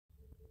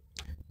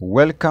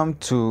Welcome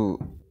to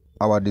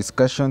our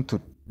discussion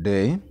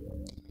today,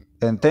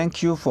 and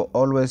thank you for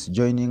always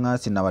joining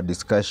us in our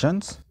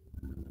discussions.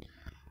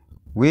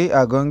 We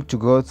are going to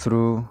go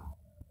through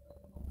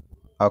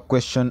a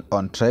question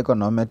on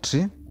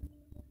trigonometry,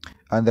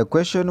 and the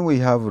question we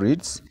have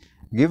reads,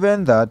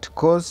 given that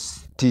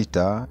cos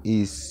theta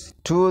is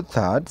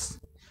 2/3,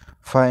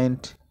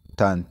 find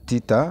tan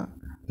theta,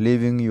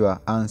 leaving your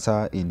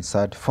answer in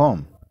sad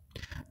form.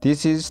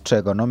 This is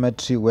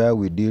trigonometry where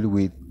we deal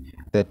with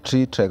the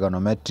three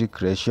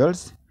trigonometric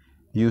ratios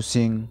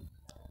using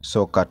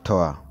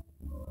SOHCAHTOA.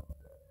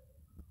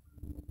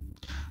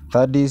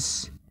 That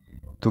is,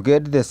 to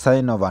get the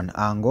sine of an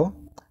angle,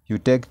 you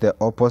take the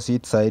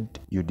opposite side,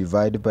 you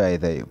divide by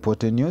the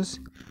hypotenuse.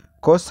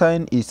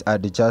 Cosine is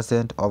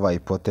adjacent over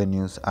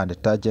hypotenuse and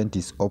tangent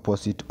is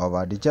opposite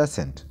over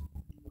adjacent.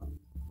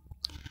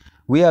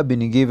 We have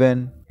been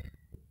given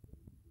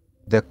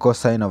the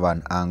cosine of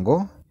an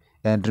angle,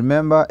 and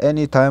remember,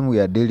 anytime we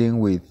are dealing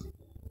with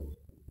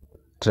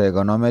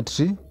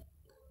trigonometry,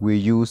 we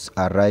use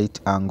a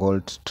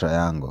right-angled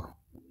triangle.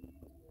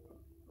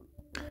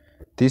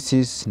 This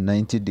is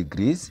 90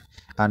 degrees,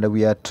 and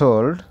we are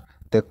told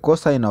the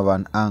cosine of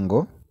an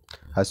angle,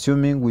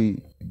 assuming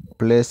we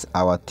place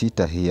our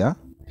theta here,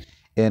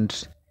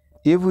 and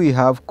if we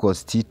have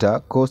cos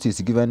theta, cos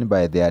is given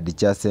by the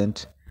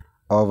adjacent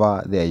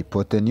over the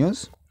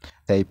hypotenuse.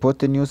 The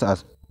hypotenuse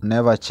has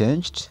never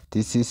changed.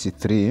 This is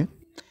 3,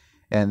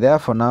 and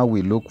therefore now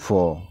we look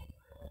for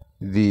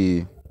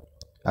the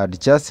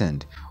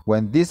adjacent.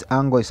 When this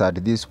angle is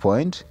at this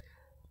point,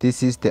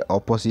 this is the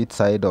opposite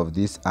side of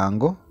this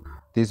angle.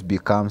 This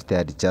becomes the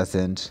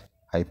adjacent.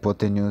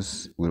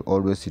 Hypotenuse will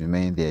always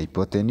remain the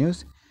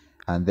hypotenuse,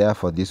 and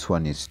therefore this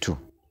one is 2.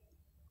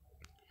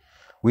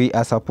 We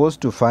are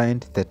supposed to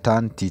find the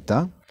tan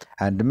theta,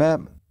 and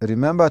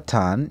remember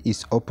tan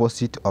is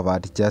opposite of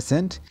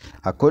adjacent.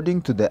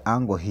 According to the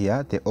angle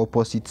here, the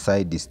opposite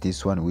side is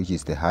this one, which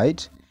is the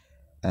height,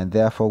 and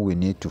therefore we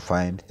need to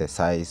find the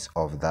size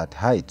of that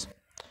height.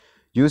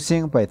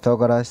 Using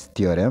Pythagoras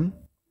theorem,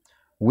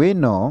 we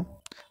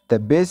know the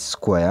base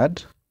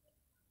squared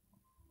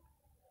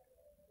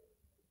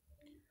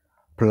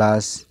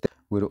plus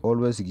will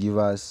always give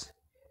us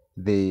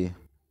the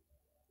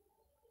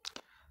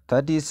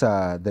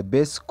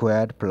base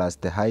squared plus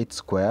the height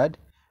squared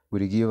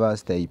will give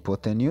us the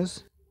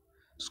hypotenuse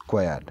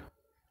squared.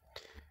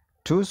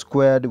 2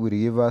 squared will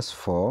give us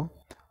 4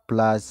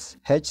 plus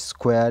h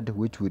squared,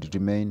 which will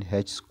remain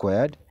h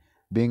squared,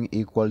 being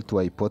equal to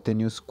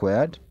hypotenuse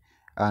squared.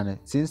 And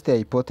since the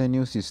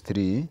hypotenuse is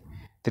 3,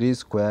 3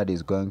 squared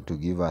is going to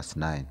give us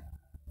 9.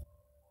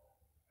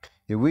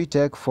 If we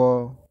take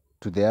 4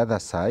 to the other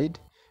side,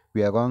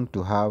 we are going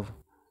to have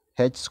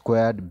h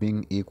squared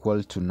being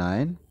equal to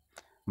 9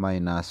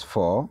 minus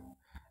 4.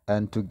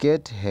 And to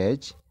get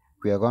h,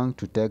 we are going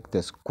to take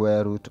the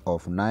square root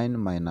of 9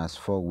 minus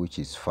 4, which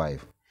is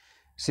 5.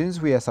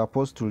 Since we are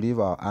supposed to leave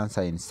our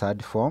answer in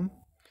sad form,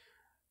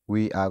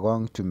 we are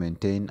going to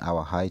maintain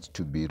our height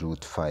to be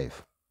root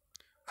 5.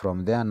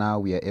 From there now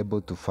we are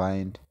able to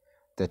find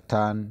the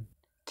tan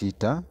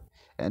theta,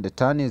 and the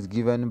tan is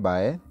given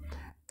by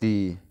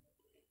the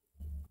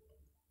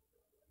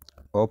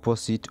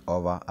opposite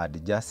over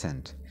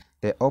adjacent.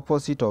 The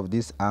opposite of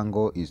this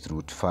angle is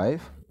root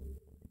 5,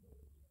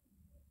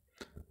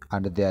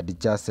 and the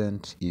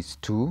adjacent is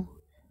 2,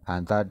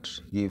 and that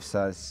gives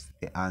us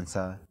the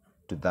answer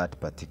to that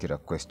particular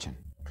question.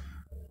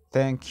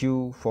 Thank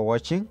you for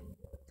watching,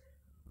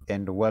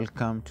 and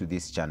welcome to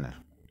this channel.